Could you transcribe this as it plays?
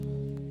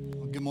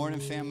Good morning,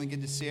 family.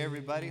 Good to see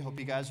everybody. Hope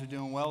you guys are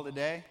doing well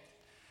today.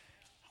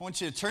 I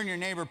want you to turn your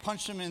neighbor,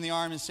 punch them in the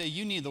arm, and say,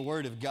 you need the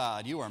Word of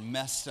God. You are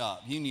messed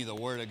up. You need the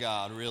Word of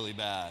God really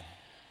bad.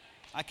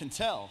 I can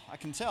tell.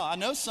 I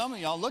know some of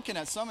y'all, looking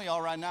at some of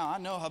y'all right now, I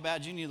know how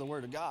bad you need the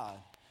Word of God.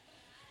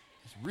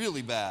 It's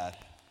really bad.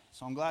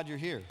 So I'm glad you're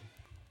here.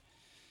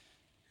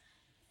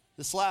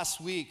 This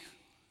last week,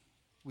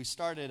 we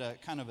started a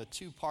kind of a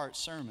two-part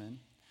sermon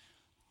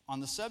on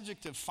the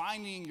subject of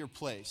finding your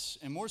place.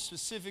 And more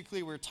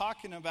specifically, we're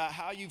talking about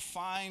how you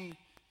find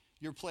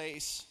your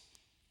place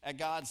at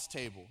God's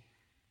table.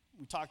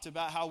 We talked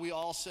about how we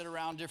all sit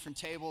around different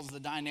tables,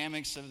 the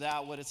dynamics of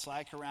that, what it's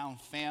like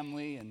around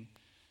family and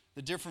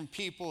the different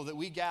people that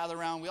we gather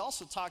around. We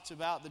also talked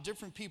about the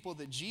different people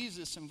that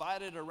Jesus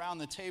invited around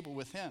the table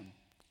with him.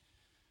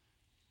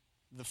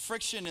 The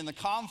friction and the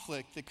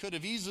conflict that could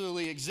have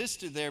easily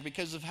existed there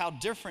because of how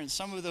different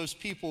some of those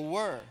people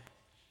were.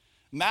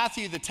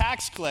 Matthew, the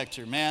tax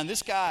collector, man,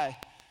 this guy,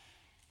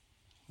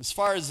 as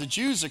far as the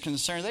Jews are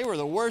concerned, they were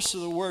the worst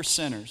of the worst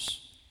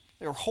sinners.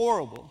 They were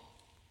horrible.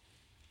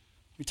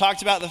 We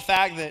talked about the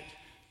fact that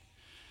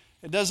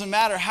it doesn't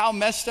matter how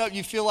messed up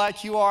you feel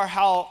like you are,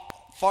 how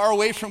far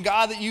away from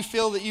God that you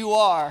feel that you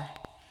are.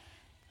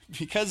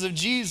 Because of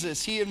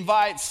Jesus, he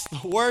invites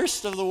the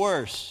worst of the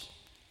worst.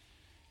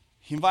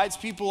 He invites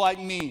people like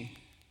me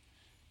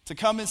to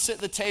come and sit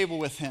at the table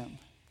with him.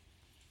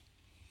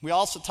 We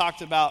also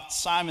talked about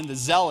Simon the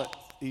Zealot,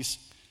 these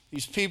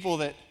people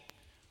that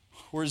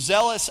were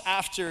zealous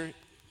after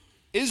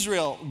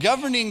Israel,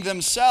 governing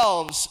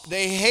themselves.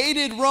 They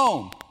hated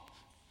Rome.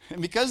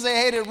 And because they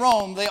hated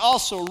Rome, they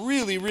also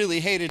really, really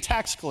hated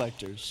tax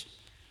collectors.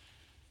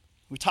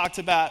 We talked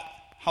about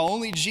how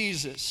only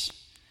Jesus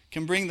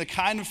can bring the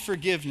kind of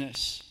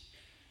forgiveness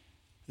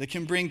that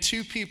can bring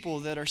two people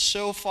that are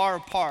so far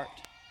apart.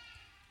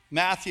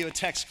 Matthew, a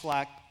tax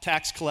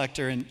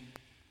collector,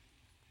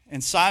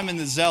 and Simon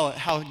the Zealot,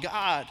 how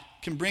God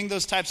can bring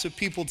those types of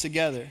people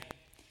together.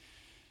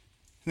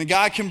 And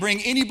God can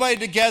bring anybody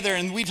together.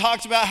 And we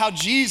talked about how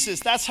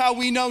Jesus, that's how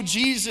we know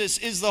Jesus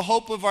is the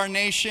hope of our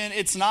nation.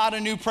 It's not a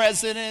new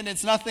president.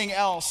 It's nothing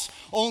else.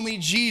 Only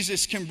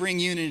Jesus can bring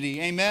unity.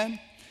 Amen?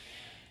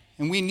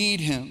 And we need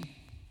him.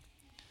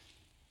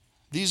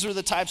 These are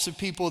the types of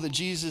people that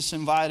Jesus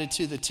invited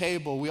to the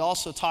table. We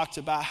also talked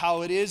about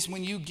how it is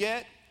when you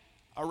get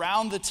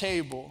around the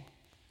table,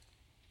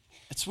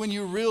 it's when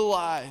you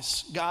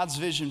realize God's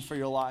vision for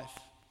your life.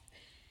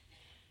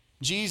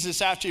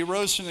 Jesus, after he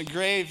rose from the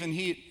grave and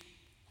he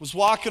was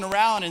walking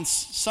around, and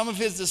some of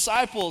his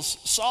disciples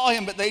saw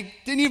him, but they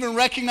didn't even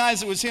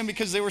recognize it was him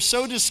because they were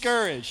so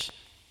discouraged.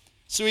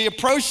 So he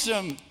approached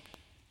them.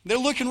 They're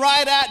looking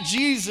right at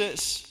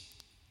Jesus.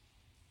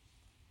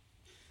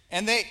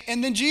 And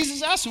then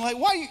Jesus asked them, like,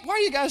 why are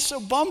you guys so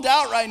bummed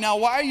out right now?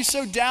 Why are you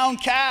so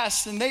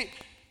downcast? And they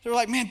were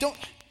like, man,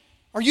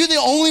 are you the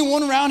only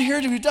one around here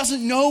who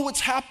doesn't know what's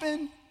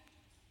happened?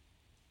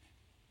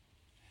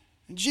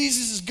 And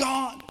Jesus is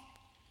gone.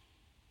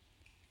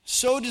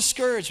 So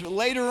discouraged. But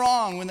later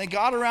on, when they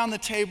got around the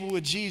table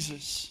with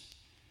Jesus,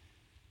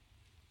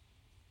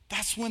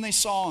 that's when they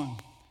saw him.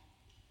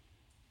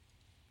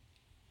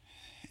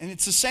 And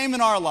it's the same in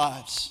our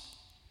lives.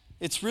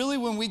 It's really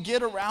when we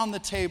get around the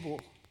table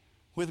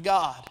with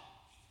God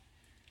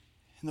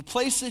and the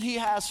place that he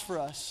has for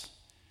us,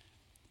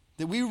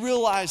 that we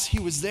realize he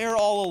was there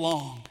all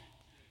along.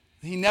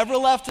 He never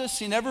left us.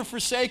 He never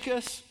forsake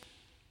us.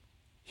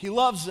 He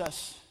loves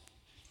us.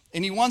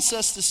 And he wants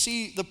us to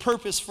see the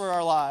purpose for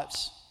our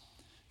lives.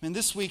 Man,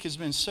 this week has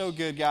been so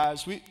good,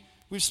 guys.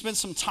 We've spent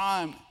some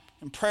time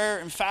in prayer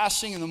and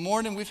fasting in the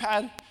morning. We've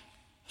had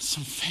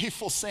some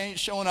faithful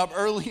saints showing up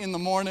early in the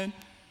morning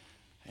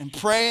and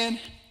praying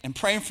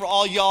for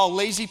all y'all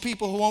lazy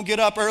people who won't get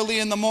up early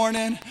in the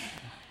morning.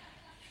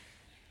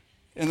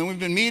 And then we've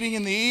been meeting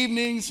in the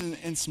evenings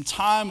and some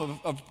time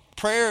of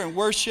prayer and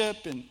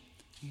worship. And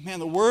man,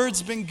 the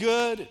word's been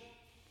good.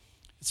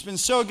 It's been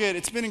so good.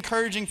 It's been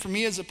encouraging for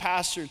me as a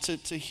pastor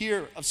to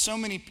hear of so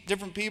many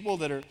different people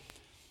that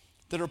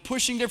are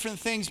pushing different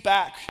things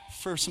back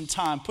for some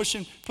time.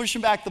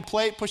 Pushing back the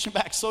plate, pushing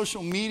back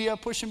social media,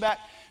 pushing back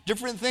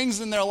different things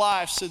in their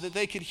life so that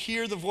they could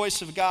hear the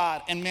voice of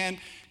God. And man,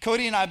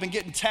 Cody and I have been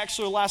getting texts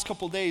over the last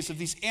couple of days of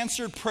these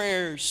answered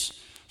prayers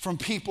from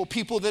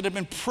people that have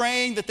been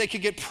praying that they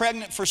could get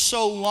pregnant for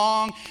so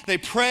long. They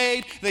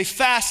prayed, they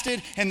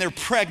fasted, and they're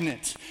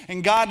pregnant.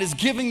 And God is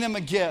giving them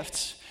a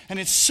gift. And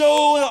it's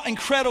so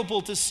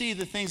incredible to see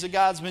the things that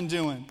God's been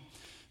doing.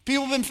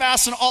 People have been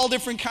fasting all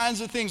different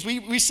kinds of things.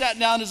 We sat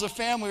down as a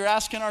family. We were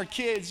asking our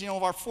kids,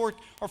 our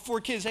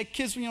four kids, hey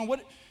kids, what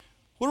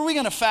are we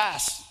going to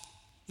fast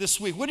this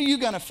week? What are you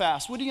going to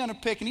fast? What are you going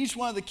to pick? And each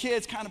one of the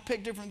kids kind of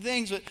picked different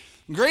things. But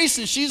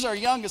Grayson, she's our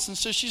youngest, and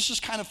so she's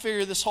just kind of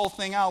figured this whole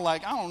thing out.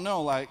 Like, I don't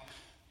know, I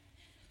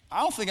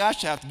don't think I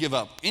should have to give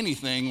up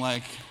anything.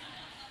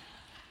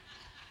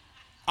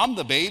 I'm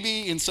the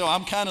baby, and so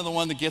I'm kind of the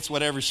one that gets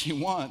whatever she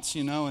wants,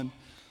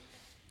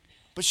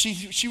 But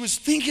she was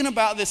thinking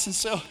about this, and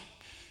so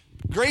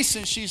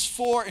Grayson, she's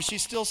 4 and she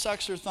still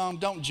sucks her thumb.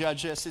 Don't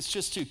judge us. It's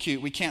just too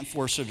cute. We can't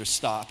force her to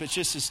stop. It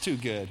just is too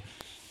good.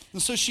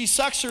 And so she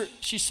sucks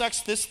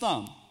this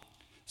thumb.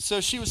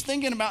 So she was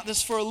thinking about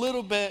this for a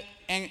little bit,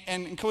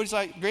 and Cody's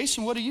like,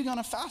 Grayson, what are you going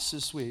to fast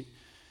this week?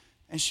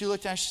 And she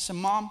looked at her, she said,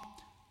 Mom,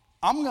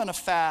 I'm going to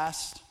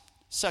fast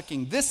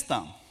sucking this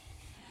thumb.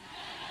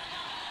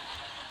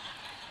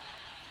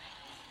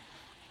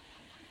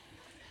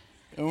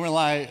 And we're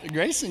like,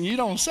 Grayson, you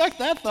don't suck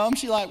that thumb.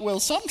 She's like, well,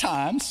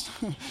 sometimes.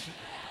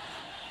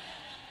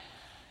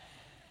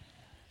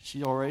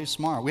 She's already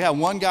smart. We had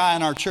one guy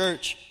in our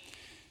church,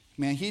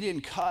 man, he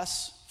didn't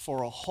cuss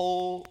for a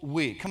whole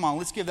week. Come on,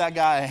 let's give that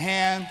guy a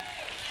hand.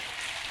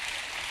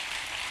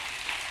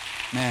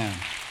 Man,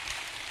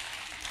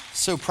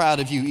 so proud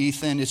of you,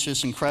 Ethan. It's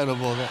just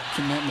incredible, that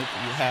commitment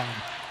that you have.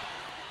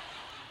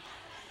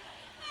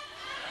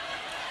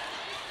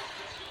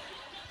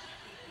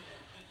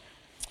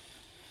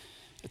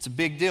 It's a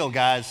big deal,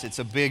 guys. It's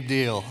a big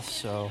deal.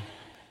 So,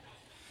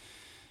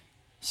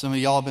 some of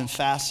y'all have been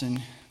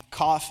fasting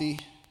coffee.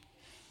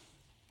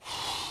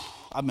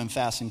 I've been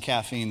fasting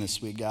caffeine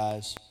this week,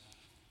 guys.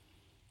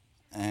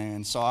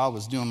 And so I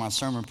was doing my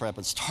sermon prep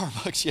at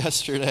Starbucks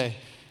yesterday.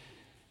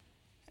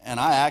 And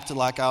I acted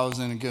like I was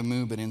in a good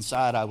mood, but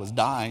inside I was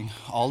dying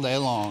all day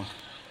long.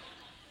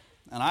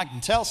 And I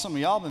can tell some of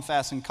y'all have been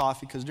fasting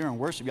coffee because during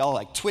worship, y'all are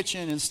like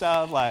twitching and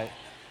stuff. Like,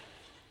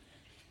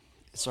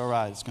 it's all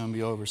right. It's going to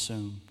be over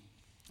soon.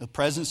 The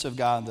presence of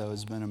God, though,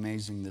 has been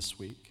amazing this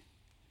week.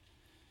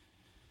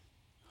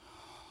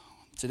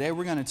 Today,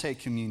 we're going to take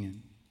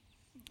communion.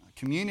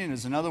 Communion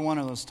is another one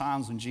of those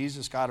times when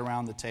Jesus got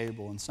around the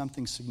table and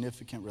something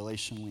significant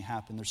relationally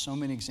happened. There's so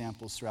many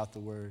examples throughout the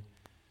Word.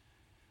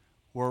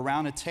 We're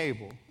around a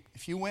table.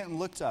 If you went and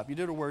looked up, you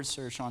did a word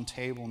search on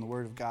table in the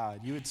Word of God,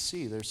 you would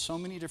see there's so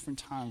many different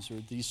times where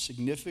these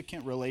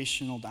significant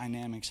relational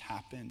dynamics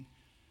happen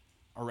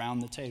around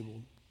the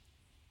table.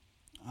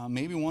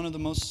 Maybe one of the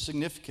most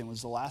significant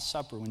was the Last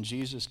Supper when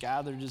Jesus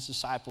gathered his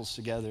disciples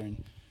together,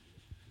 and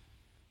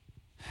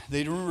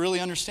they didn't really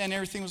understand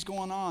everything was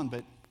going on,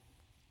 but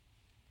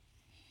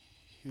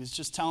he was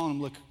just telling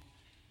them, look,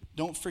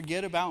 don't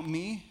forget about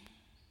me.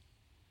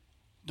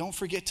 Don't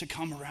forget to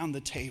come around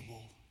the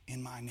table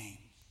in my name.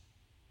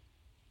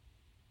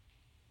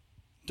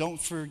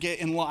 Don't forget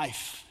in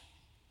life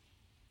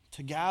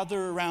to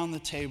gather around the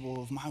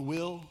table of my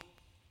will,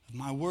 of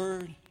my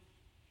word,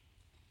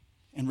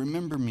 and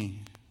remember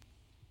me.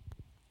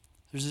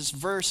 There's this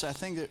verse, I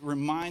think, that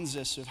reminds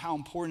us of how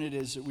important it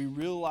is that we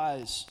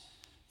realize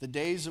the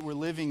days that we're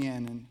living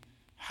in and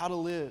how to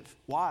live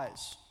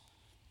wise.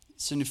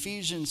 It's in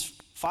Ephesians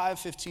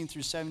 5:15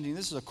 through 17.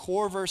 This is a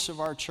core verse of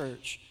our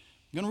church.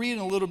 I'm going to read it in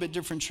a little bit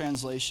different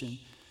translation.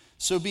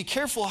 So be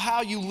careful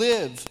how you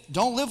live.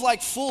 Don't live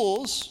like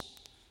fools.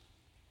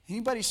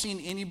 Anybody seen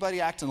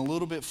anybody acting a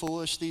little bit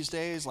foolish these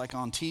days, like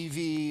on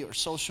TV or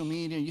social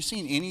media? You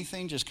seen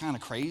anything just kind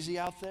of crazy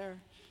out there?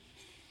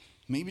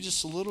 Maybe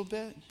just a little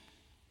bit?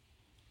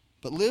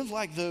 But live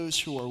like those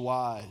who are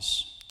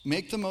wise.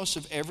 Make the most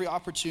of every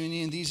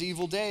opportunity in these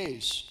evil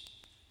days.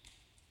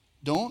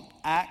 Don't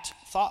act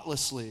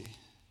thoughtlessly,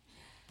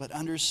 but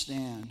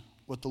understand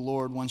what the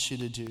Lord wants you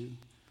to do.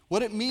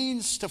 What it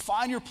means to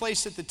find your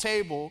place at the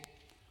table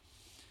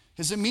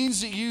is it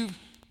means that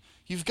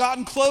you've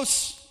gotten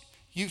close.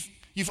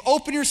 You've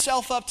opened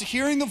yourself up to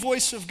hearing the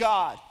voice of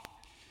God.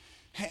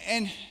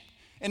 And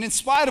in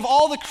spite of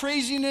all the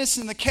craziness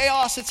and the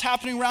chaos that's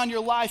happening around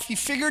your life, you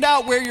figured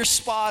out where your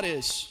spot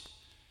is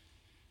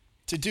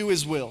to do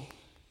his will,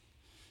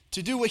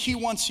 to do what he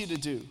wants you to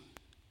do.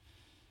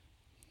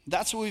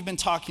 That's what we've been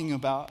talking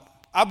about.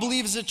 I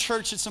believe as a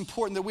church it's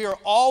important that we are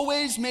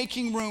always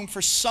making room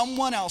for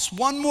someone else,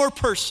 one more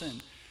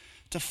person,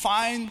 to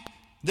find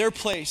their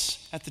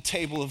place at the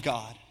table of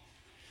God.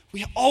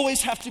 We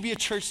always have to be a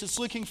church that's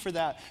looking for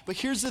that. But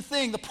here's the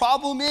thing, the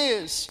problem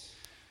is,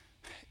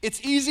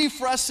 it's easy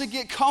for us to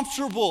get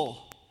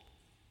comfortable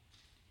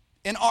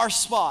in our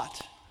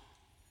spot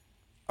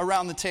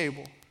around the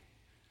table.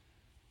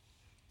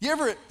 You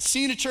ever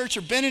seen a church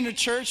or been in a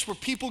church where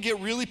people get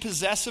really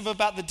possessive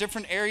about the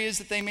different areas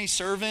that they may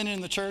serve in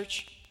the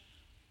church?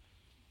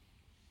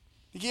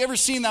 Have you ever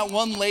seen that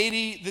one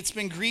lady that's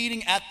been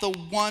greeting at the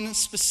one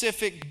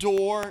specific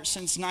door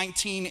since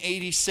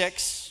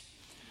 1986?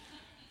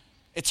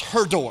 It's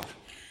her door.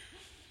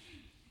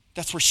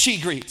 That's where she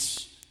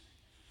greets.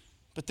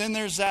 But then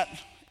there's that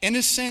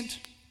innocent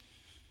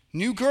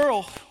new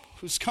girl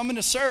who's coming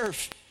to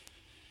serve.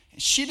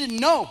 And she didn't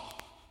know.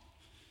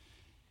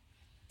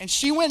 And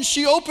she went and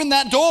she opened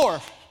that door.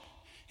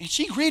 And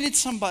she greeted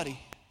somebody.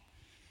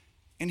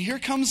 And here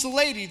comes the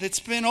lady that's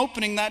been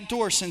opening that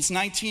door since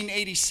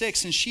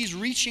 1986. And she's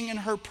reaching in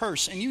her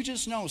purse. And you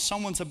just know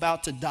someone's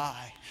about to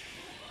die.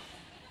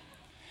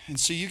 And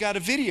so you got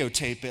to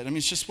videotape it. I mean,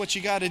 it's just what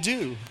you got to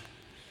do.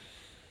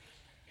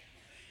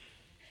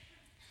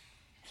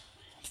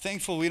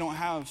 Thankful we don't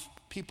have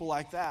people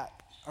like that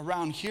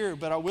around here,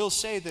 but I will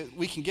say that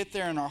we can get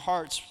there in our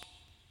hearts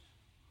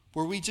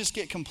where we just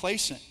get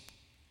complacent,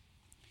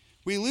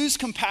 We lose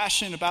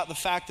compassion about the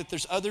fact that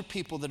there's other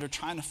people that are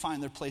trying to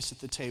find their place at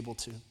the table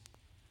too.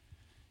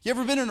 You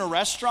ever been in a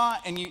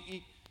restaurant and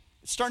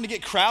it's starting to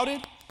get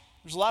crowded?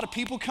 There's a lot of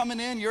people coming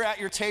in, you're at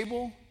your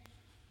table.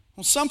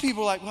 Well, some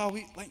people are like, well,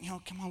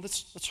 come on,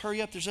 let's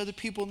hurry up. There's other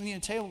people that need a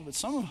table. But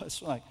some of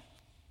us are like,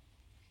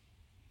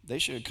 they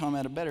should have come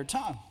at a better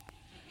time.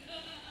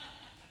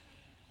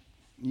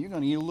 You're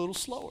going to eat a little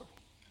slower.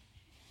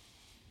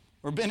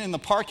 Or been in the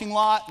parking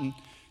lot and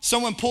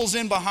someone pulls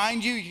in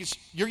behind you.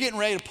 You're getting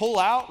ready to pull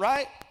out,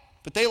 right?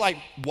 But they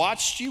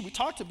watched you. We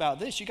talked about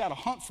this. You got to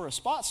hunt for a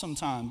spot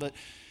sometime. But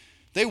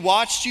they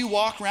watched you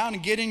walk around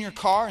and get in your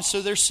car. And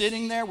so they're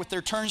sitting there with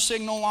their turn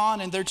signal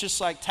on and they're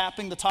just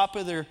tapping the top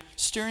of their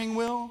steering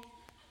wheel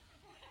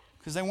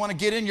because they want to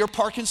get in your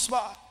parking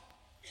spot.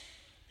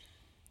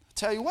 I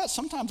tell you what,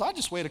 sometimes I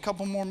just wait a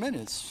couple more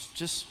minutes.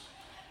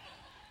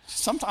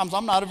 Sometimes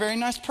I'm not a very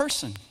nice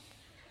person.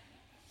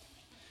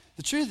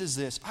 The truth is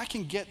this, I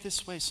can get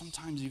this way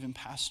sometimes even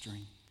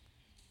pastoring.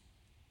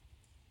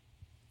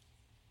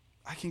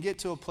 I can get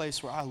to a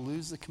place where I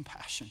lose the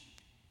compassion.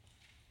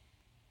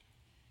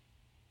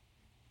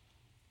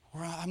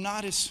 Where I'm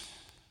not as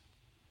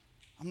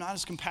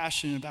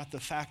compassionate about the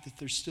fact that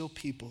there's still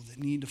people that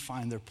need to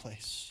find their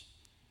place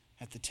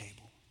at the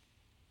table.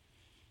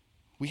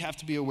 We have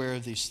to be aware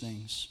of these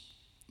things.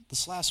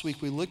 This last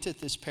week we looked at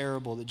this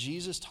parable that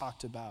Jesus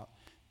talked about,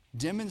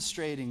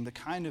 demonstrating the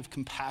kind of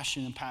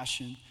compassion and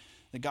passion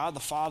that God the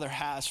Father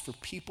has for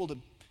people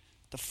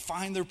to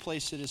find their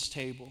place at his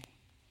table.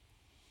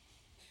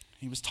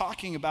 He was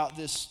talking about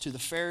this to the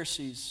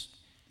Pharisees,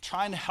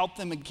 trying to help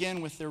them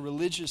again with their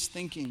religious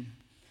thinking.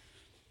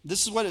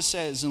 This is what it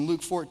says in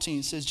Luke 14.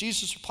 It says,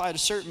 Jesus replied, a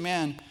certain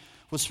man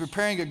was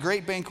preparing a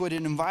great banquet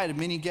and invited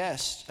many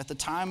guests. At the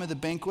time of the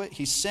banquet,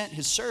 he sent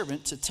his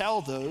servant to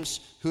tell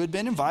those who had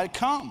been invited,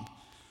 come,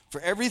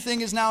 for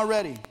everything is now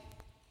ready.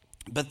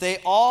 But they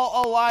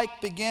all alike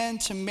began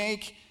to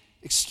make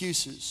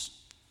excuses.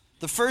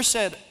 The first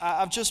said,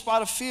 I've just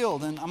bought a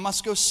field and I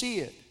must go see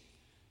it.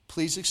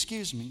 Please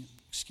excuse me.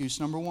 Excuse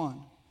number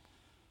one.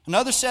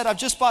 Another said, I've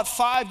just bought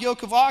 5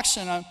 yoke of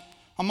oxen.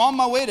 I'm on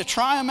my way to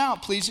try them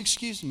out. Please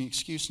excuse me.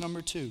 Excuse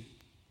number 2.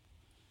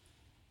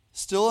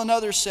 Still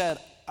another said,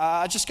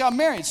 I just got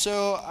married,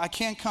 so I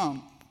can't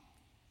come.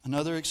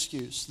 Another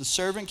excuse. The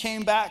servant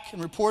came back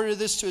and reported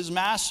this to his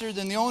master.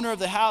 Then the owner of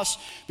the house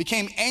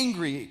became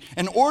angry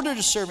and ordered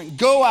his servant,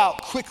 go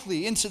out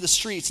quickly into the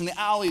streets and the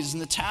alleys in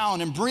the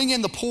town and bring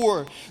in the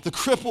poor, the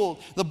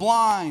crippled, the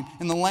blind,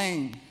 and the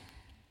lame.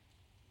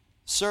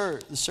 Sir,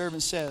 the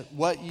servant said,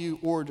 what you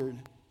ordered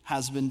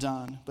has been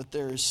done, but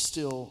there is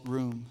still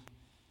room.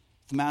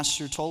 The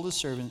master told his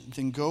servant,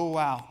 then go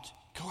out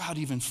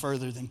even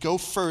further, then go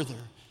further,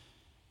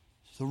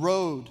 the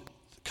road,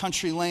 the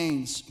country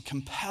lanes, and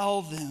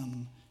compel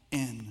them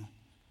in,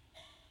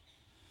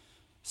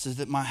 so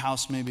that my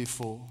house may be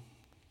full.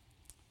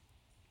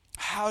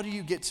 How do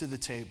you get to the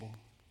table?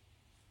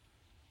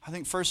 I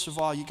think first of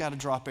all, you got to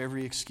drop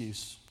every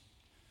excuse.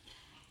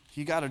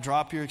 You got to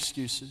drop your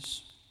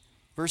excuses.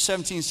 Verse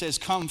 17 says,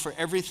 come, for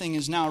everything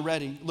is now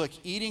ready. Look,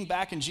 eating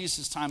back in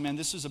Jesus' time, man,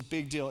 this was a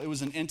big deal. It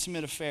was an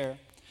intimate affair.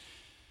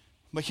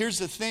 But here's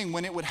the thing,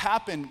 when it would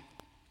happen,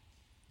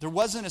 there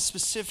wasn't a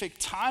specific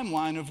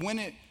timeline of when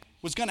it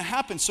was going to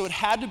happen. So it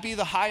had to be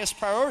the highest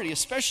priority,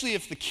 especially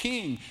if the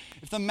king,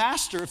 if the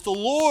master, if the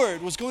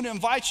Lord was going to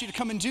invite you to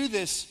come and do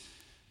this.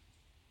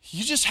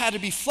 You just had to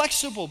be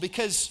flexible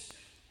because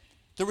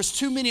there was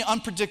too many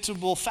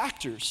unpredictable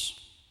factors,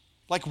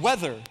 like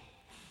weather.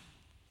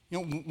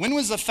 When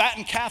was the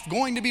fattened calf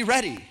going to be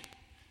ready?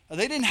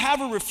 They didn't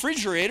have a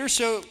refrigerator,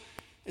 so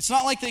it's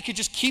not like they could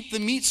just keep the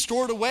meat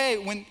stored away.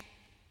 When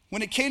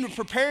it came to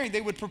preparing,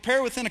 they would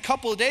prepare within a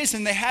couple of days,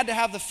 and they had to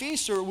have the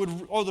feast,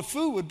 or the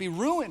food would be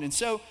ruined. And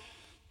so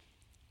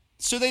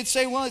they'd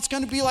say, well, it's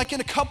going to be like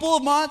in a couple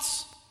of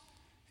months.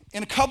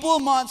 In a couple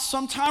of months,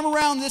 sometime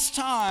around this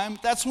time,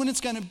 that's when it's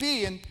going to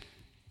be. And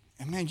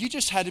man, you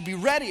just had to be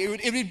ready.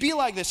 It would be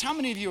like this. How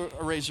many of you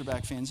are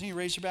Razorback fans? Any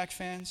Razorback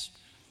fans?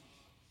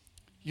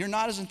 You're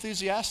not as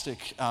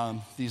enthusiastic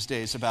these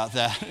days about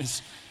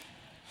that.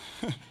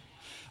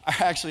 I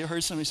actually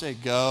heard somebody say,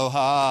 go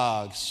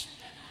Hogs.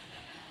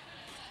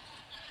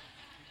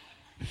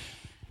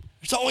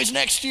 It's always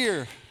next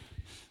year.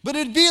 But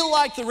it'd be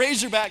like the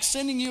Razorbacks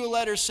sending you a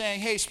letter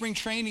saying, hey, spring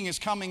training is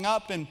coming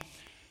up, and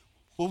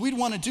what we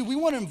want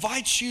to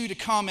invite you to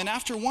come. And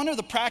after one of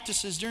the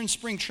practices during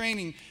spring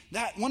training,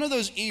 that one of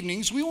those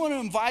evenings, we want to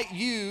invite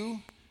you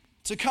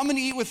to come and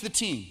eat with the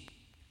team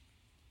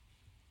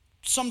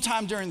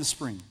sometime during the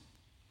spring.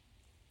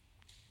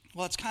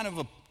 Well, it's kind of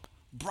a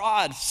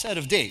broad set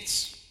of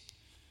dates.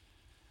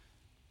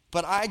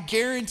 But I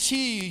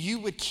guarantee you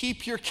would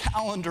keep your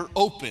calendar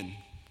open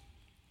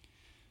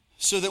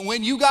so that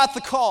when you got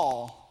the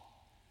call,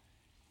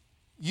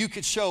 you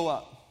could show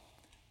up.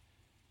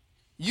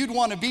 You'd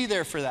want to be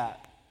there for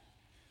that.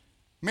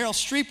 Meryl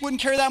Streep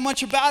wouldn't care that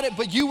much about it,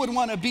 but you would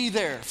want to be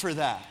there for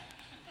that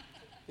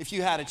if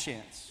you had a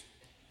chance.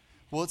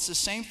 Well, it's the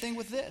same thing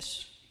with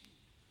this.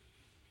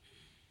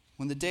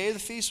 When the day of the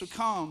feast would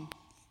come,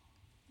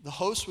 the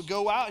host would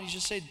go out and you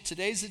just say,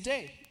 today's the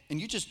day. And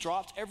you just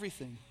dropped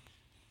everything.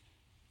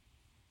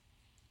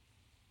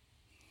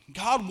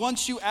 God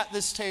wants you at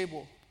this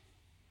table.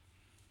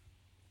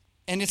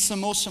 And it's the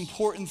most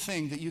important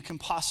thing that you can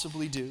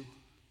possibly do.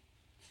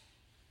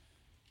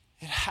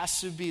 It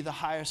has to be the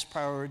highest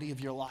priority of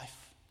your life.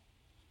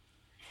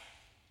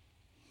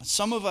 But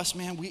some of us,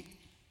 man,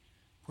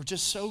 we're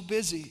just so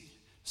busy.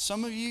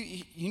 Some of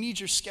you need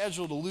your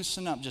schedule to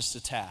loosen up just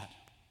a tad.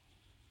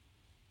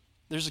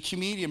 There's a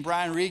comedian,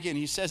 Brian Regan,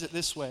 he says it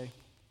this way.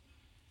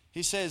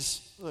 He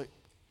says, look,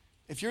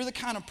 if you're the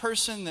kind of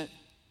person that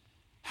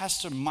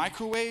has to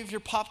microwave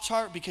your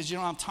Pop-Tart because you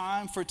don't have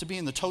time for it to be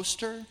in the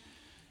toaster,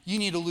 you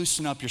need to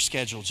loosen up your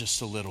schedule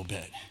just a little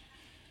bit.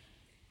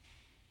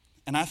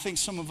 And I think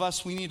some of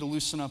us, we need to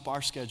loosen up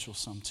our schedule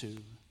some too,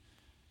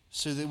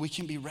 so that we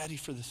can be ready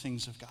for the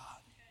things of God,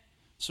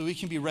 so we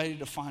can be ready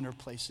to find our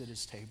place at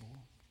his table.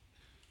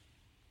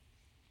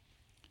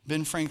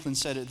 Ben Franklin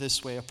said it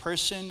this way: a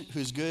person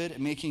who's good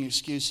at making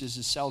excuses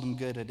is seldom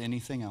good at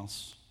anything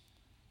else.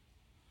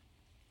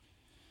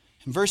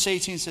 And verse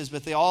 18 says,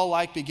 but they all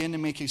alike begin to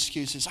make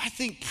excuses. I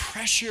think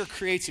pressure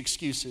creates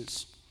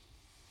excuses.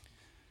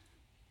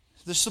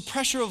 There's the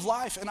pressure of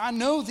life. And I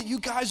know that you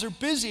guys are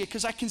busy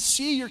because I can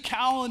see your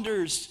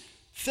calendars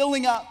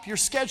filling up, your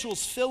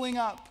schedules filling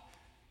up.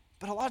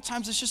 But a lot of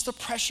times it's just the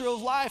pressure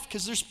of life,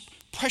 because there's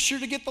pressure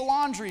to get the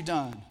laundry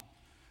done.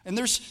 And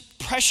there's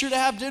pressure to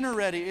have dinner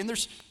ready. And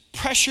there's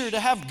pressure to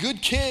have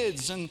good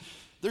kids. And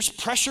there's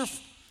pressure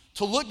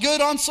to look good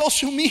on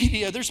social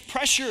media. There's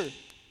pressure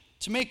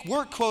to make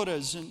work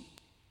quotas and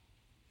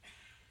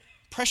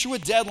pressure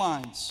with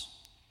deadlines.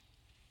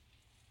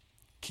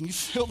 Can you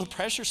feel the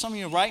pressure? Some of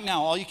you right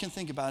now, all you can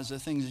think about is the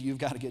things that you've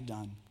got to get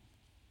done.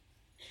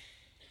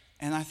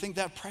 And I think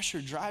that pressure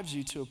drives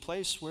you to a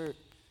place where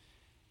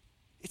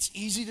it's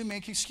easy to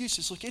make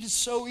excuses. Look, it is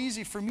so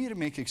easy for me to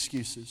make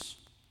excuses.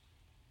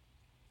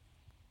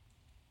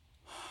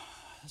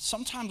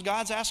 Sometimes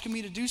God's asking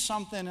me to do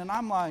something and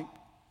I'm like,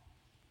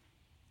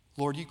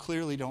 Lord, you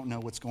clearly don't know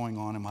what's going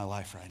on in my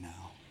life right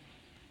now.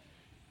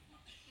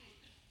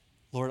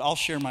 Lord, I'll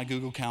share my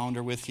Google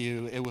Calendar with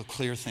you. It will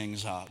clear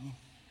things up.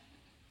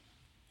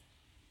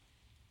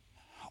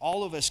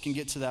 All of us can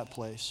get to that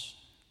place.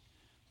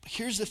 But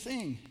here's the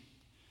thing.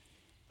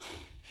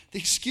 The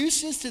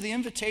excuses to the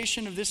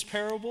invitation of this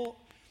parable,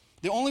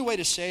 the only way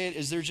to say it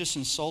is they're just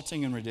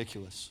insulting and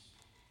ridiculous.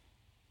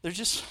 They're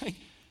just like,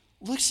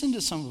 listen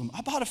to some of them.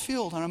 I bought a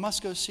field and I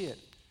must go see it.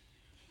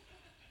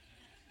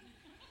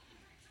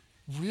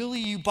 Really?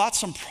 You bought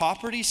some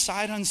property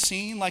sight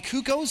unseen? Like,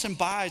 who goes and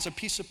buys a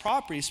piece of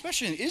property,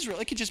 especially in Israel?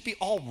 It could just be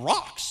all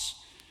rocks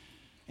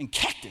and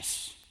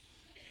cactus.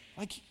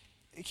 Like,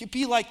 it could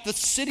be like the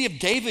city of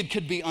David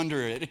could be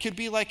under it. It could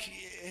be like,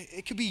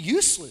 it could be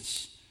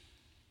useless.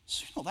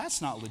 So,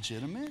 that's not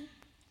legitimate.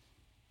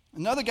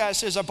 Another guy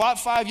says, I bought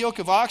 5 yoke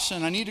of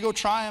oxen. I need to go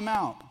try them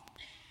out.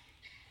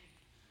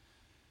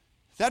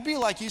 That'd be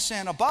like you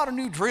saying, I bought a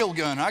new drill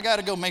gun. I got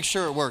to go make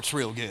sure it works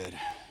real good.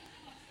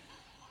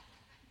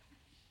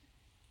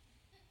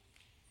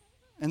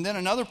 And then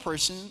another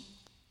person,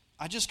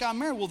 I just got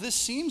married. Well, this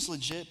seems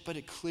legit, but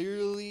it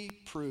clearly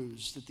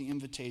proves that the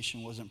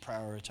invitation wasn't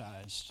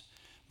prioritized.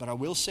 But I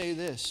will say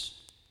this: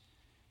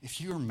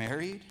 if you are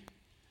married,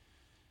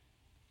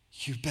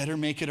 you better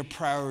make it a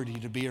priority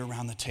to be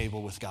around the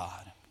table with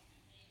God.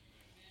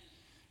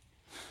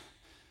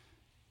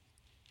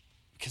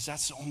 Because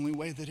that's the only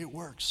way that it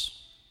works.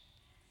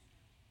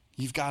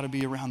 You've got to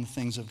be around the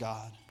things of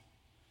God.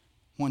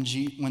 One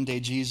day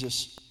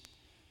Jesus,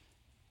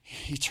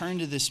 he turned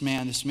to this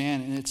man,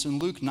 and it's in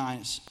Luke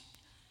 9.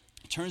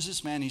 He turns to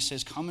this man and he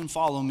says, come and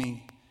follow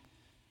me.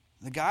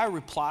 The guy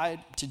replied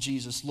to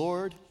Jesus,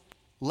 Lord,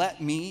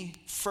 let me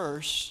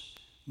first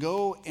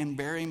go and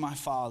bury my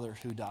father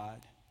who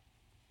died.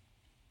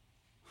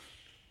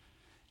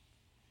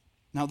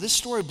 Now, this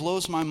story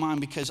blows my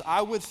mind, because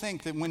I would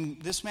think that when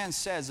this man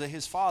says that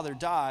his father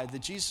died,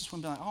 that Jesus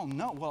would be like, oh,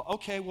 no, well,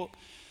 okay, well,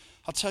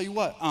 I'll tell you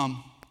what,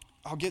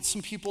 I'll get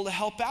some people to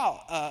help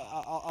out.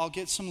 I'll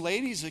get some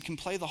ladies that can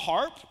play the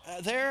harp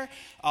there.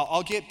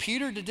 I'll get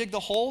Peter to dig the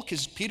hole,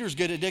 because Peter's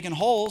good at digging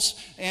holes.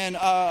 And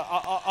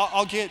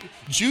I'll get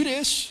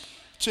Judas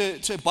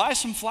to buy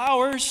some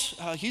flowers.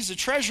 He's the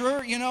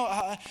treasurer,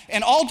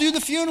 and I'll do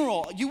the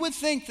funeral. You would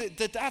think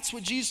that that's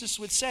what Jesus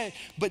would say.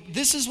 But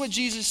this is what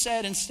Jesus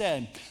said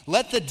instead.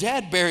 Let the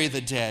dead bury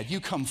the dead. You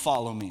come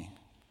follow me.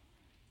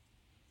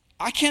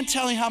 I can't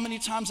tell you how many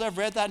times I've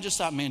read that and just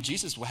thought, man,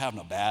 Jesus was having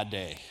a bad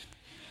day.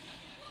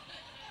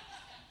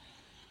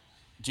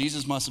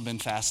 Jesus must have been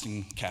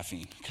fasting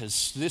caffeine,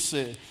 because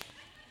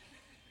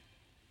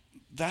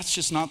that's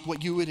just not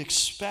what you would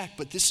expect.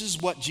 But this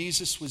is what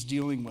Jesus was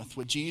dealing with.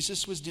 What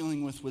Jesus was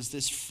dealing with was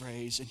this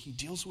phrase, and he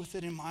deals with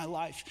it in my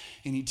life,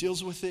 and he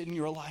deals with it in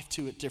your life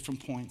too at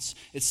different points.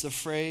 It's the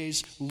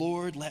phrase,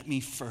 Lord, let me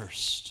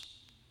first.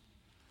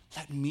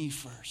 Let me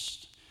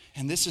first.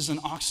 And this is an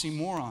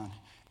oxymoron.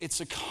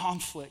 It's a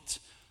conflict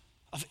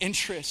of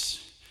interest,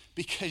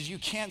 because you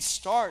can't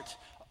start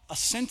a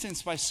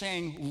sentence by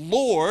saying,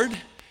 Lord,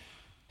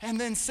 and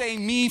then say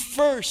me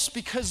first,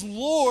 because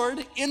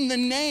Lord in the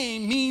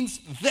name means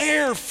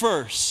their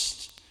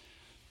first.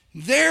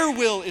 Their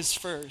will is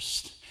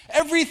first.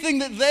 Everything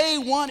that they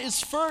want is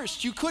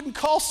first. You couldn't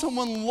call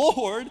someone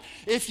Lord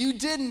if you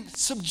didn't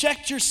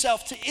subject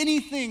yourself to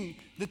anything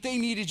that they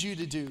needed you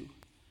to do.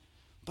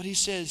 But he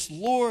says,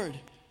 Lord,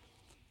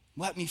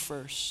 let me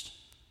first.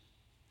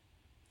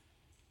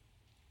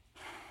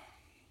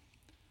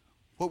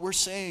 What we're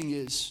saying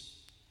is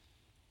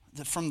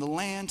that from the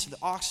land to the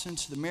oxen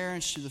to the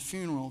marriage to the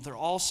funeral, they're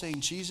all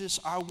saying, Jesus,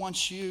 I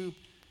want you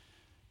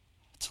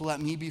to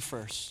let me be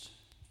first.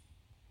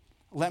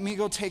 Let me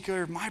go take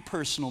care of my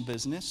personal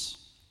business,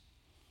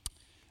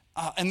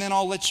 and then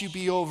I'll let you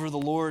be over the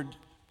Lord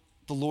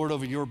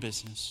over your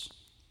business.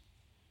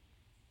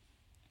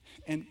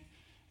 And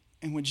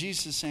what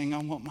Jesus is saying, I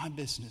want my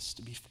business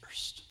to be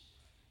first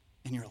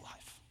in your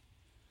life.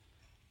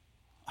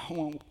 I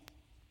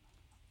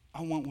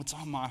want what's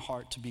on my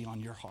heart to be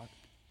on your heart.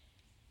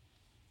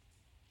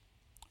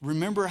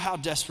 Remember how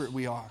desperate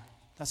we are.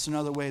 That's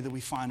another way that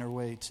we find our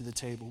way to the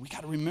table. We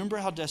got to remember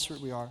how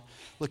desperate we are.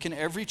 Look, in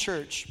every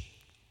church,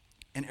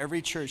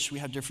 we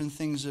have different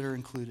things that are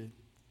included.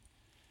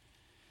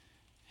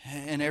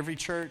 In every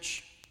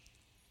church,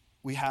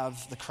 we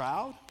have the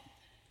crowd.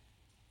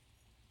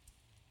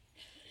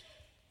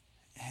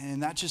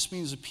 And that just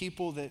means the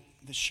people that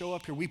show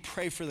up here. We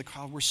pray for the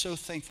crowd. We're so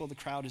thankful the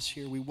crowd is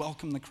here. We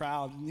welcome the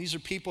crowd. And these are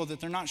people that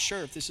they're not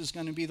sure if this is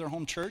going to be their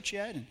home church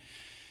yet. And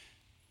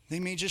they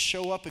may just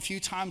show up a few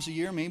times a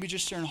year, maybe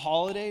just during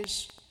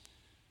holidays.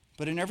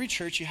 But in every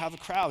church, you have a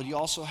crowd. You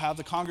also have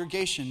the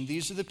congregation.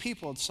 These are the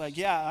people. It's like,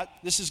 yeah,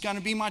 this is going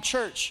to be my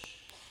church,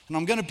 and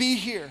I'm going to be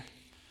here.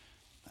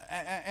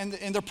 And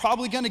they're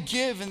probably going to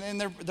give, and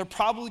they're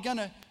probably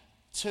going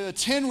to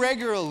attend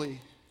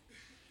regularly.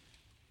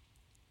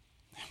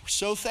 We're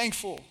so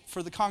thankful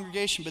for the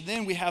congregation. But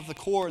then we have the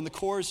core, and the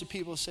core is the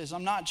people who says,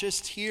 I'm not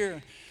just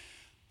here,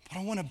 but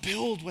I want to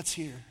build what's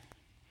here.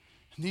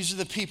 And these are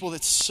the people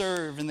that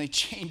serve, and they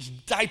change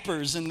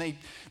diapers, and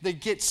they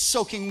get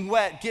soaking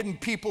wet, getting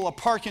people a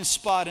parking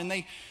spot, and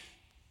they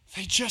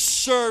just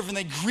serve, and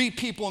they greet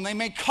people, and they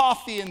make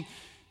coffee, and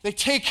they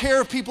take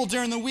care of people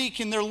during the week,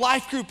 and they're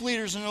life group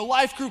leaders, and they're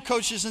life group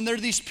coaches, and they're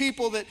these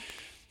people that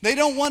they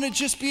don't want to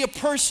just be a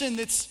person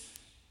that's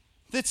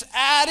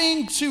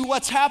adding to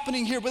what's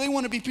happening here, but they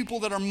want to be people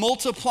that are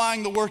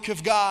multiplying the work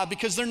of God,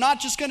 because they're not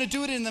just going to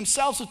do it in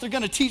themselves, but they're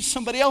going to teach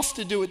somebody else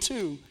to do it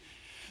too.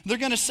 They're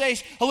going to say,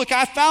 oh, look,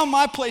 I found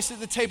my place at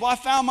the table. I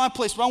found my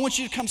place, but I want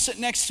you to come sit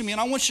next to me,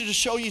 and I want you to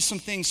show you some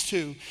things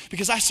too,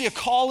 because I see a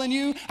call in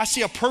you. I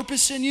see a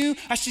purpose in you.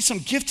 I see some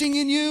gifting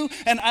in you,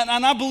 and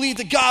I believe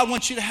that God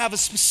wants you to have a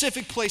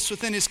specific place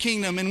within his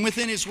kingdom and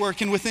within his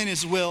work and within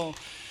his will.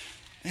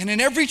 And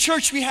in every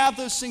church we have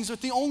those things,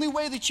 but the only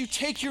way that you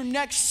take your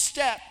next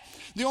step,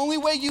 the only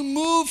way you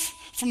move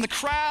from the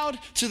crowd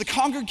to the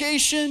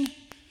congregation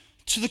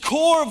to the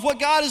core of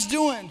what God is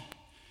doing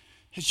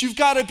is you've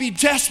got to be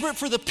desperate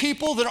for the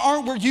people that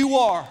aren't where you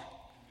are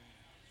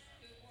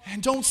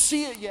and don't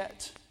see it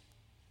yet.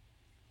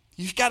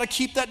 You've got to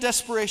keep that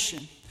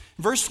desperation.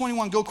 Verse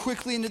 21, go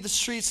quickly into the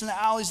streets and the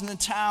alleys in the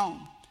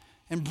town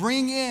and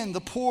bring in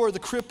the poor, the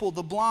crippled,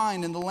 the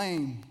blind, and the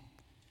lame.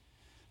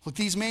 Look,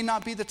 these may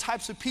not be the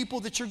types of people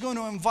that you're going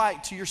to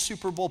invite to your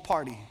Super Bowl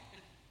party,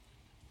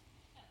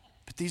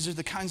 but these are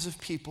the kinds of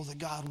people that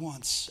God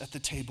wants at the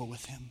table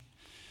with him.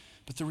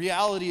 But the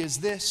reality is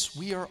this: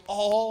 we are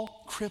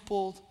all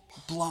crippled,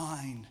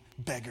 blind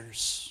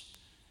beggars.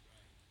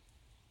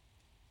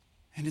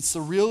 And it's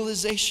the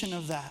realization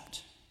of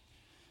that.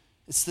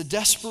 It's the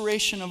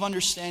desperation of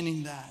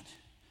understanding that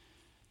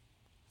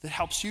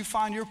helps you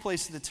find your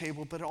place at the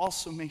table, but it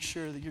also makes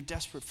sure that you're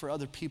desperate for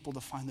other people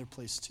to find their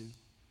place too.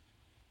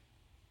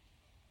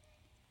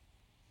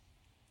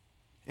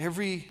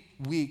 Every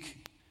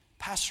week,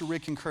 Pastor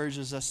Rick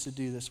encourages us to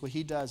do this. What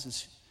he does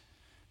is,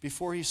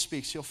 before he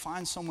speaks, he'll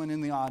find someone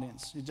in the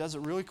audience. He does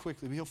it really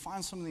quickly, but he'll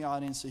find someone in the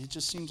audience that it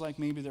just seems like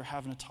maybe they're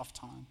having a tough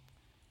time.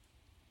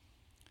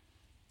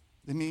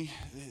 They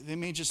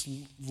may just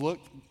look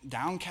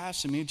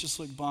downcast, they may just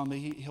look bummed, but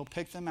he'll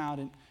pick them out,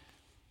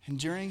 and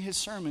during his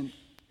sermon,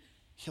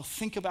 he'll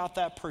think about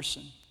that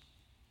person.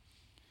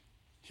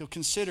 He'll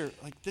consider,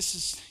 like,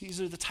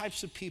 these are the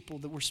types of people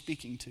that we're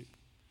speaking to.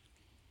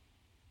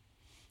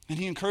 And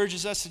he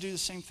encourages us to do the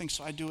same thing,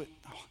 so I do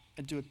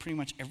it pretty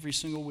much every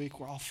single week,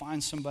 where I'll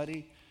find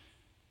somebody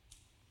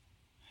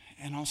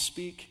and I'll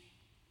speak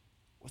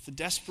with the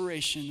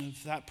desperation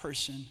of that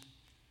person,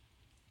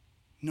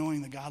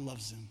 knowing that God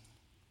loves them.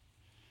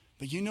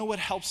 But you know what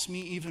helps me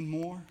even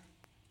more?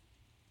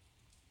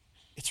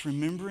 It's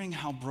remembering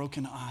how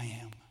broken I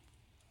am.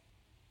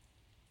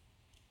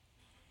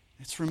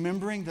 It's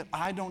remembering that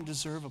I don't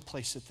deserve a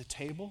place at the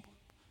table.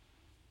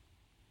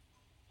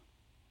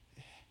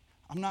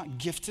 I'm not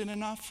gifted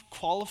enough,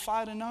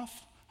 qualified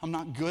enough. I'm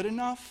not good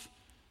enough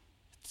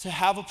to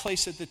have a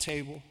place at the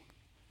table.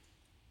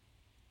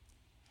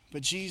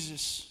 But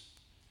Jesus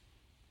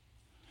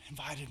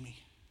invited me.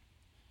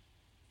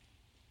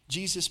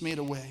 Jesus made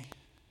a way.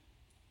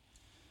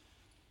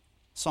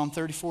 Psalm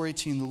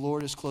 34:18, the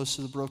Lord is close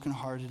to the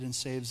brokenhearted and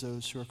saves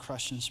those who are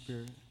crushed in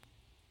spirit.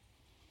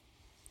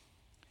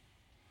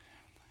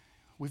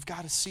 We've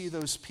got to see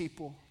those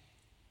people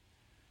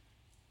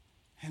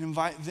and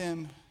invite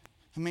them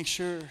and make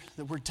sure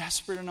that we're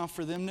desperate enough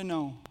for them to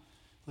know,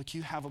 look,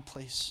 you have a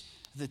place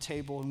at the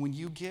table. And when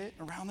you get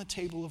around the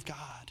table of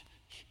God,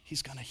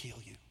 he's going to heal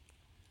you.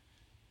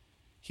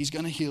 He's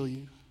going to heal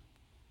you.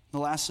 The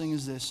last thing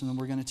is this, and then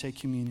we're going to take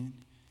communion.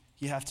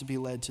 You have to be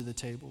led to the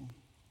table.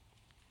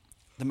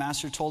 The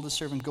master told the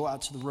servant, go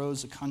out to the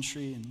roads, the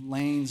country, and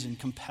lanes, and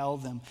compel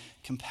them.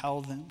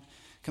 Compel them.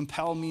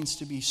 Compel means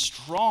to be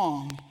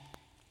strong,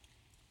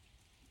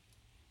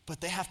 but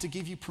they have to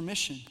give you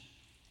permission.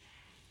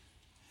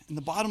 And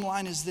the bottom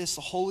line is this,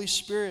 the Holy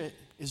Spirit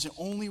is the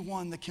only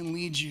one that can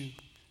lead you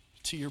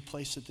to your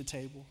place at the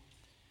table.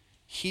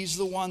 He's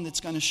the one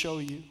that's going to show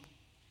you.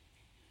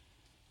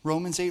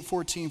 Romans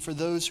 8:14, for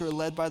those who are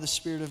led by the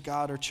Spirit of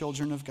God are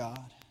children of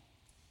God.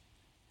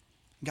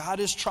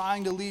 God is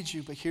trying to lead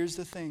you, but here's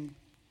the thing.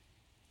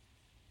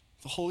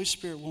 The Holy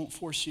Spirit won't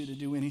force you to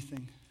do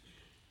anything.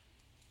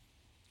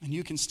 And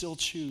you can still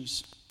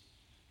choose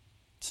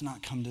to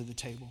not come to the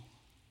table.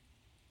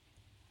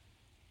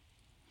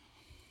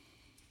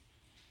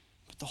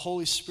 But the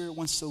Holy Spirit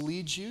wants to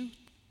lead you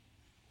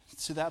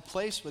to that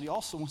place, but he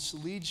also wants to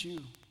lead you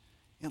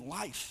in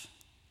life.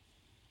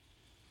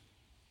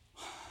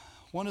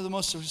 One of the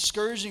most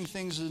discouraging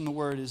things in the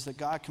Word is that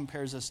God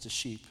compares us to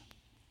sheep.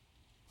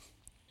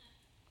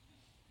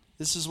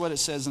 This is what it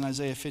says in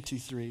Isaiah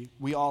 53.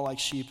 We all like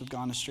sheep have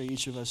gone astray,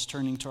 each of us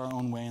turning to our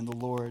own way, and the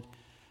Lord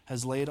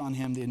has laid on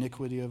him the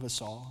iniquity of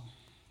us all.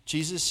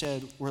 Jesus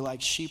said we're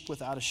like sheep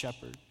without a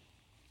shepherd.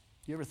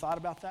 You ever thought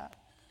about that?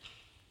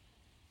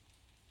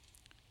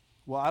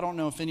 Well, I don't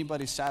know if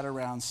anybody sat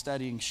around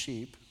studying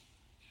sheep.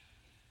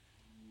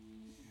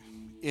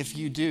 If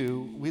you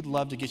do, we'd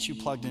love to get you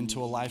plugged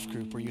into a life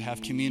group where you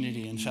have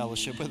community and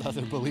fellowship with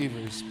other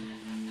believers.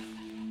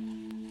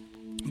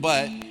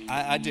 But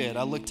I did.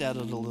 I looked at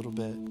it a little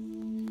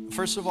bit.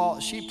 First of all,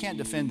 sheep can't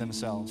defend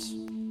themselves.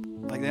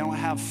 Like, they don't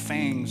have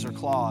fangs or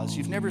claws.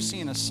 You've never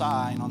seen a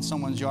sign on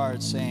someone's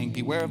yard saying,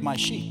 beware of my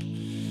sheep.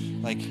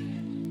 Like,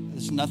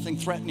 there's nothing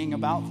threatening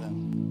about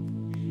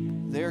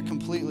them. They're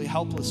completely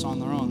helpless on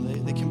their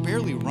own. They can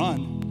barely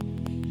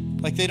run.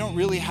 Like, they don't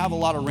really have a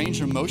lot of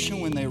range of motion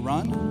when they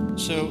run.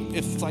 So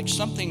if, like,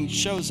 something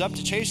shows up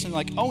to chase them,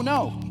 like, oh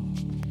no.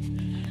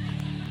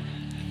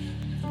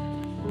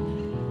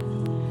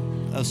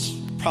 That's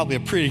probably a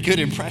pretty good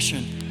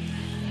impression.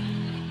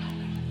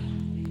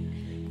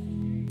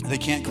 They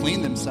can't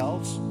clean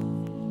themselves.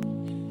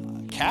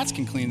 Cats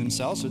can clean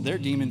themselves, so they're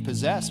demon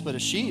possessed. But a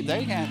sheep,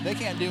 they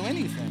can't do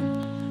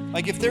anything.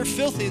 Like, if they're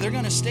filthy, they're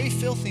going to stay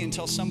filthy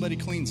until somebody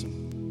cleans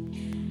them.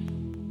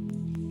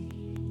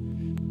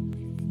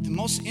 The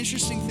most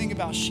interesting thing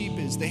about sheep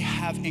is they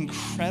have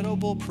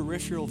incredible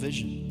peripheral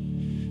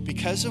vision.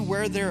 Because of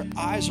where their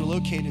eyes are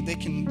located, they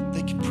can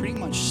pretty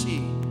much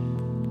see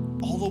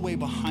all the way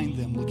behind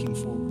them looking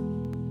forward.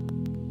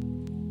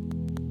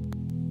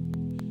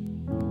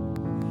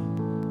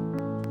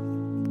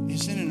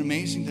 Isn't it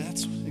amazing that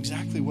that's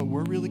exactly what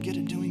we're really good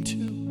at doing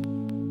too?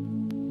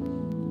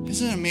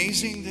 Isn't it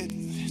amazing that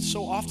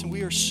so often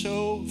we are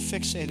so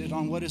fixated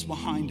on what is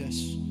behind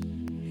us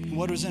and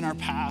what was in our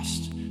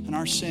past and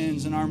our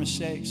sins and our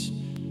mistakes?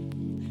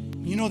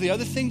 You know, the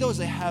other thing though is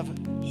they have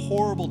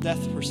horrible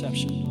depth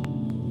perception.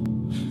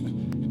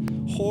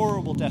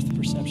 Horrible depth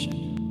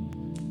perception.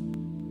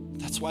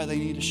 That's why they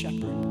need a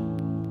shepherd.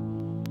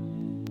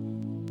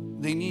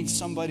 They need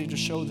somebody to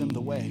show them the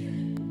way.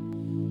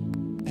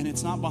 And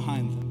it's not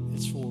behind them,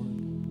 it's forward.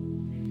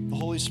 The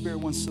Holy Spirit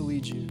wants to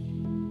lead you.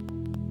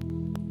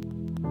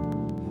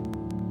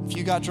 If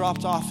you got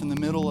dropped off in the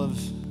middle of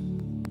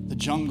the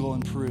jungle in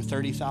Peru,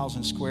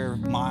 30,000 square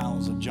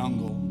miles of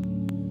jungle,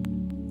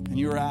 and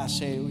you were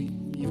asked, hey,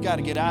 you've got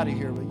to get out of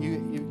here, but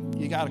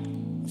you got a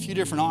few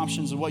different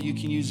options of what you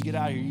can use to get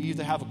out of here. You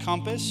either have a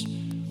compass,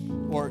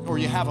 or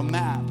you have a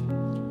map,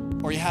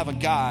 or you have a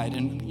guide.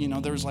 And, you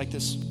know, there was like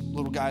this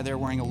little guy there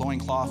wearing a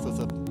loincloth with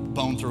a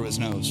bone through his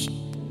nose.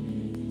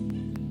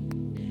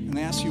 And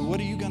they ask you, what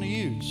are you going to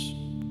use?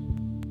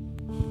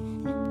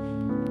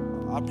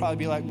 I'd probably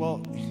be like,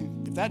 well,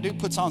 if that dude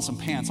puts on some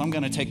pants, I'm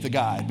going to take the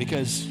guide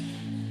because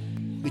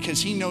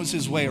he knows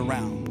his way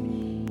around.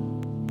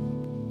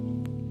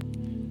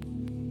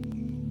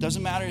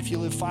 Doesn't matter if you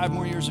live 5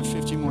 more years or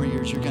 50 more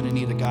years, you're going to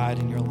need a guide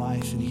in your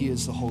life, and he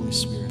is the Holy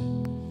Spirit.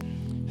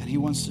 And he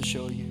wants to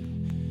show you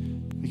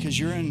because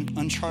you're in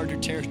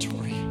uncharted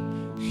territory.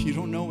 You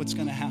don't know what's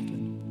going to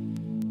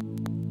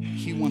happen.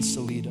 He wants to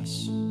lead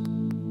us.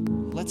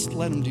 Let's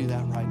let him do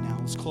that right now.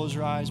 Let's close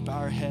our eyes, bow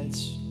our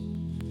heads.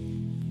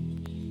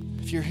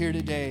 If you're here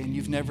today and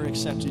you've never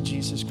accepted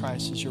Jesus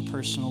Christ as your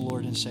personal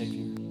Lord and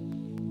Savior,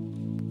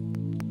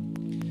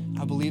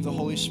 I believe the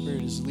Holy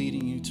Spirit is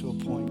leading you to a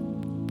point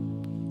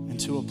and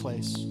to a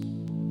place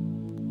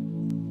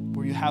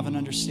where you have an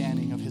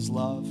understanding of his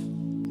love,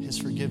 his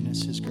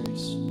forgiveness, his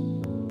grace.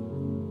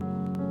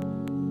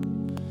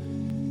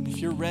 And if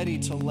you're ready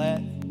to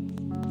let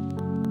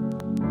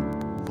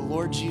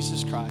Lord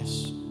Jesus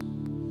Christ,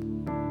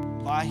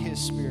 by his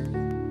Spirit,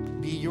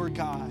 be your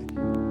guide.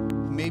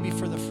 Maybe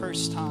for the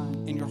first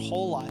time in your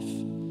whole life.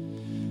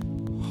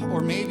 Or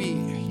maybe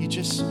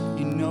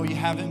you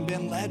haven't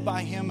been led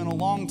by him in a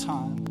long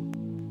time.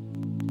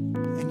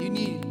 And you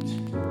need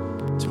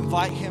to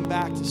invite him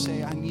back to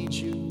say, I need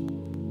you.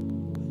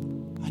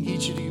 I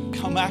need you to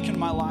come back into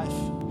my life.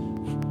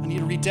 I need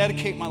to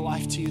rededicate my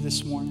life to you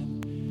this morning.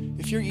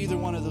 If you're either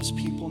one of those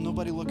people,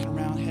 nobody looking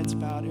around, heads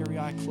bowed, every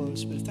eye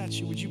closed, but if that's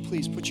you, would you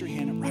please put your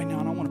hand up right now,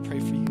 and I want to pray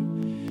for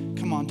you.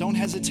 Come on, don't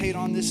hesitate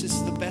on this. This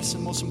is the best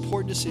and most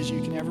important decision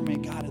you can ever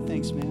make. God,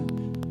 thanks,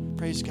 man.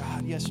 Praise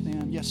God. Yes,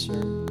 ma'am. Yes, sir.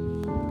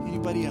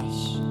 Anybody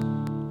else?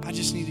 I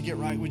just need to get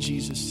right with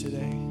Jesus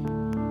today.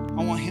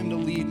 I want him to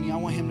lead me. I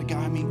want him to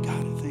guide me.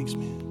 God, thanks,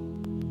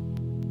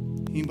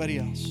 man. Anybody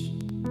else?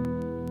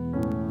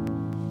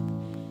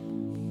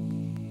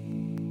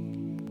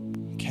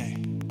 Okay.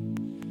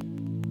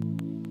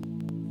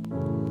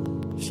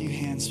 A few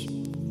hands.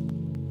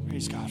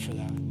 Praise God for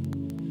that.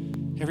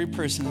 Every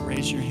person that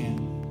raised your hand,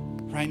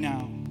 right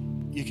now,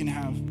 you can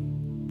have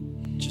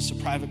just a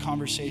private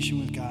conversation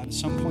with God. At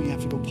some point, you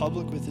have to go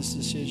public with this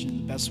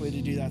decision. The best way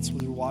to do that is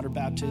with your water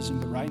baptism.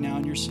 But right now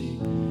in your seat,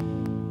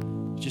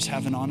 just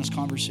have an honest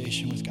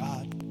conversation with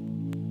God.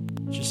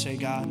 Just say,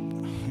 God,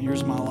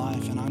 here's my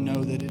life, and I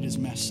know that it is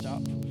messed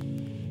up.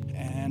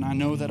 And I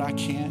know that I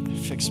can't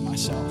fix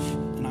myself,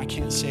 and I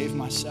can't save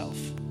myself.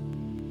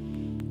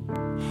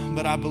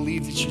 But I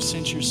believe that you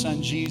sent your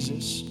son,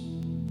 Jesus.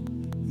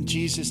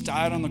 Jesus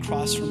died on the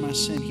cross for my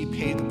sin. He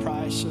paid the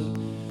price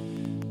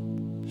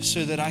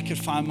so that I could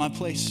find my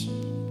place,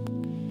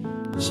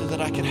 so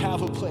that I could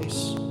have a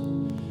place.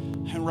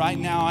 And right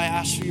now, I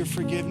ask for your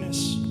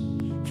forgiveness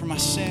for my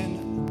sin,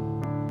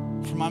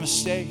 for my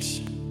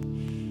mistakes.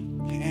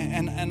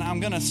 And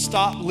I'm going to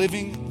stop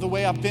living the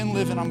way I've been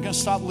living. I'm going to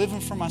stop living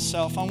for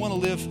myself. I want to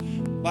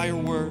live by your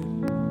word.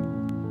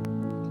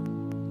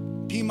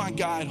 Be my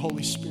guide,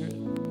 Holy Spirit.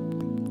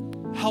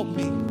 Help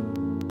me.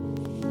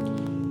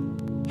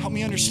 Help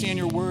me understand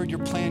your word, your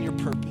plan, your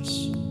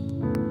purpose.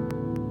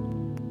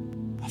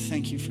 I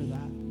thank you for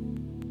that.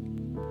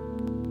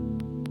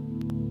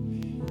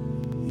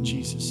 In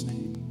Jesus'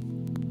 name.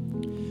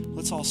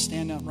 Let's all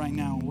stand up right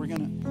now. We're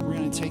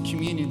gonna take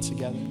communion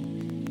together.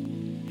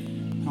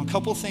 Now, a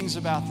couple things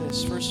about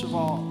this. First of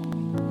all,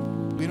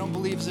 we don't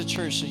believe as a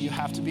church that you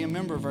have to be a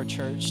member of our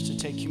church to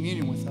take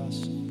communion with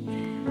us.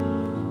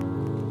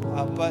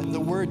 But the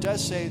word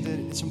does say that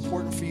it's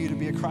important for you to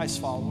be a Christ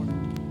follower.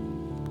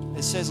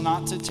 It says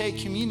not to take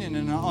communion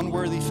in an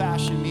unworthy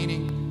fashion,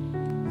 meaning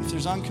if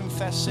there's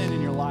unconfessed sin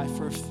in your life,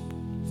 or if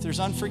there's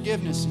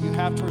unforgiveness that you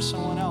have towards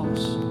someone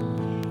else,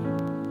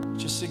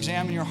 just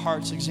examine your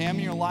hearts,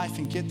 examine your life,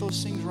 and get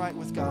those things right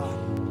with God.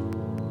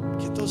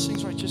 Get those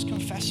things right. Just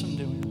confess them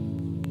to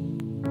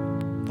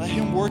him. Let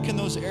him work in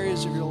those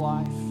areas of your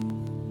life.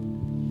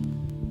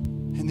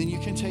 And then you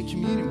can take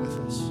communion with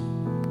us.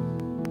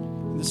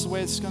 And this is the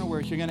way it's going to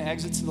work. You're going to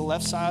exit to the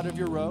left side of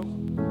your row,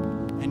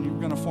 and you're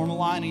going to form a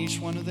line in each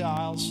one of the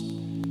aisles.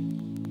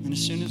 And as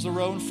soon as the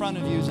row in front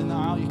of you is in the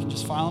aisle, you can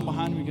just file in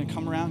behind them. You're going to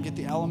come around, get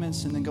the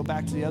elements, and then go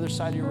back to the other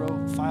side of your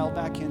row, file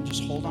back in.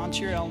 Just hold on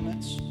to your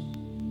elements.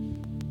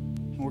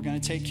 And we're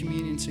going to take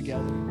communion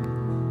together.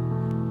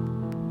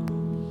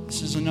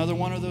 This is another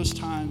one of those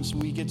times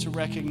we get to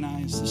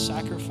recognize the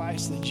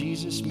sacrifice that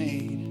Jesus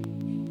made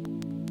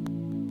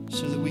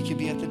so that we could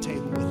be at the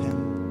table with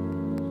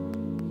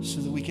him, so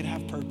that we could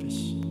have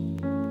purpose,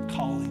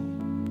 calling.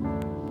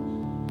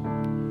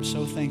 I'm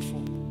so thankful.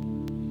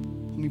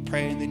 Let me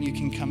pray, and then you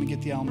can come and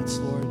get the elements,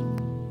 Lord.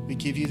 We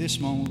give you this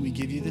moment. We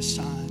give you this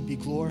time. Be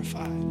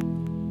glorified.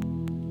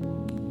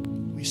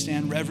 We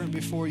stand reverent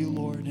before you,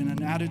 Lord, in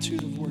an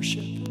attitude of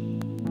worship,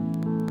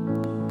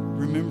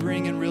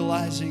 remembering and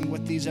realizing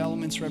what these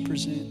elements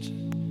represent.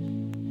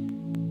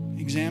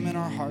 Examine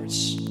our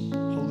hearts,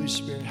 Holy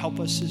Spirit. Help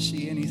us to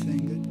see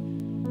anything that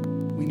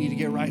we need to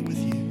get right with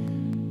you.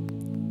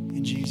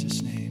 In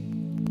Jesus'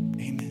 name,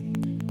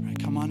 amen. All right,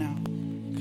 come on out.